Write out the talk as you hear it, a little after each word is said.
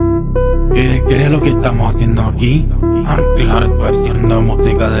¿Qué es lo que estamos haciendo aquí? Claro, estoy haciendo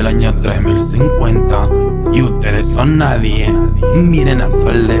música del año 3050 y ustedes son nadie. Miren a su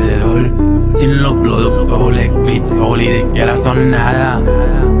alrededor, sin los productos, el escritor y de que ahora son nada.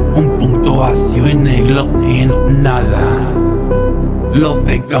 Un punto vacío y negro en nada. Los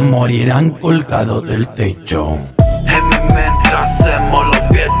becas morirán colgados del techo. En mi mente hacemos lo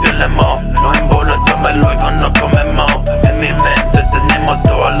que queremos, nos emborrachamos y luego nos comemos. En mi mente tenemos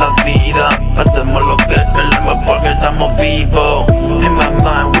toda la vida, hacemos lo que queremos porque estamos vivos. In my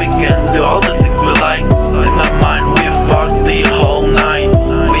mind we can do all the things we like. In my mind we fuck the whole night.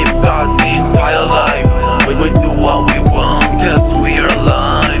 We've got the entire life. We do what we want cause we are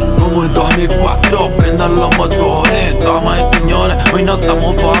alive. Como en 2004, prendan los motores, damas y señores, hoy no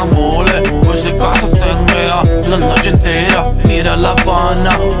estamos pa' mole. Por si acaso se envea la noche entera, mira La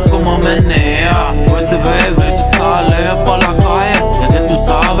Habana como menea. Pues ese bebé se sale pa' la calle, ya que tú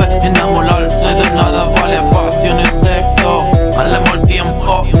sabes, enamorarse de nada vale pasión y sexo. Hablemos el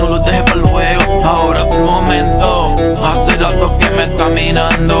tiempo, no lo dejes pa' luego, ahora es el momento. Hace rato que me está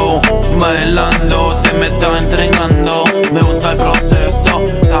mirando, bailando, te me está entregando. Me gusta el proceso,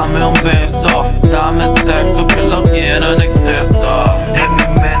 dame un beso, dame sexo que lo quiero en exceso. En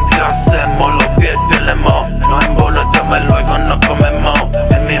mi mente hacemos lo que queremos, nos emborrachamos y luego nos comemos.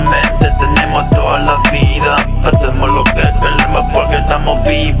 En mi mente tenemos toda la vida, hacemos lo que queremos porque estamos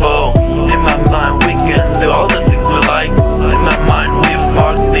vivos. In my mind we can do all the things we like. In my mind we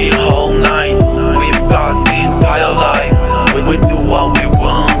fuck the whole night. We've got the entire life. We do what we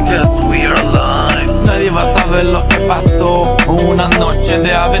want cause we are alive. Nadie va a saber lo que pasó, una noche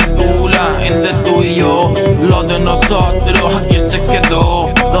de aventura entre tú y yo. Lo de nosotros aquí se quedó,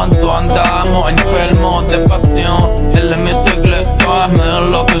 tanto andamos enfermos de pasión. Él en mi secreto hazme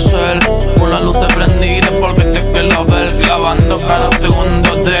enloquecer, con la luz prendida porque te quiero ver, clavando cada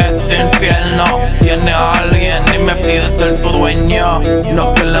segundo de este infierno. Tiene a alguien y me pide ser tu dueño,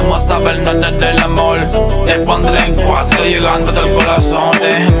 no queremos saber nada del amor. Te pondré en cuatro llegando hasta el corazón.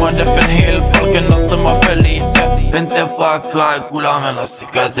 Dejemos de fingir porque no somos felices. Vente pa' acá y cúrame las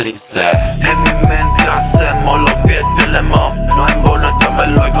cicatrices. En mi mente hacemos lo que queremos, nos emborrachamos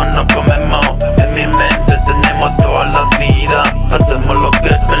y luego nos comemos. En mi mente tenemos toda la vida, hacemos lo que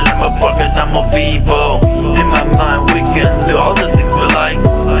queremos porque estamos vivos. In my mind we can do all the things we like.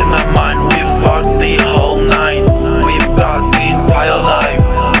 In my mind we fuck the whole night. We've got the entire life.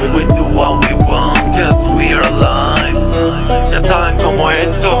 We do what we want cause we are alive. Ya saben cómo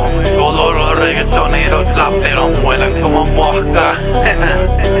esto, todos los reggaetoneros raperos muelan como moscas.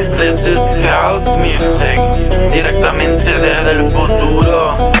 This is house music, directamente desde el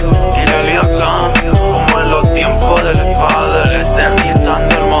futuro. En realidad como en los tiempos del Father,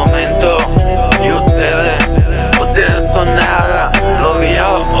 eternizando el momento. Y ustedes son nada, los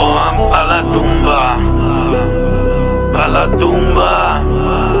viejos van pa' la tumba, pa' la tumba.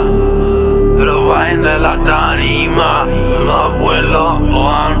 Pero bajen de la tarima, los abuelos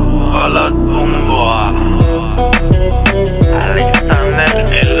van pa' la tumba.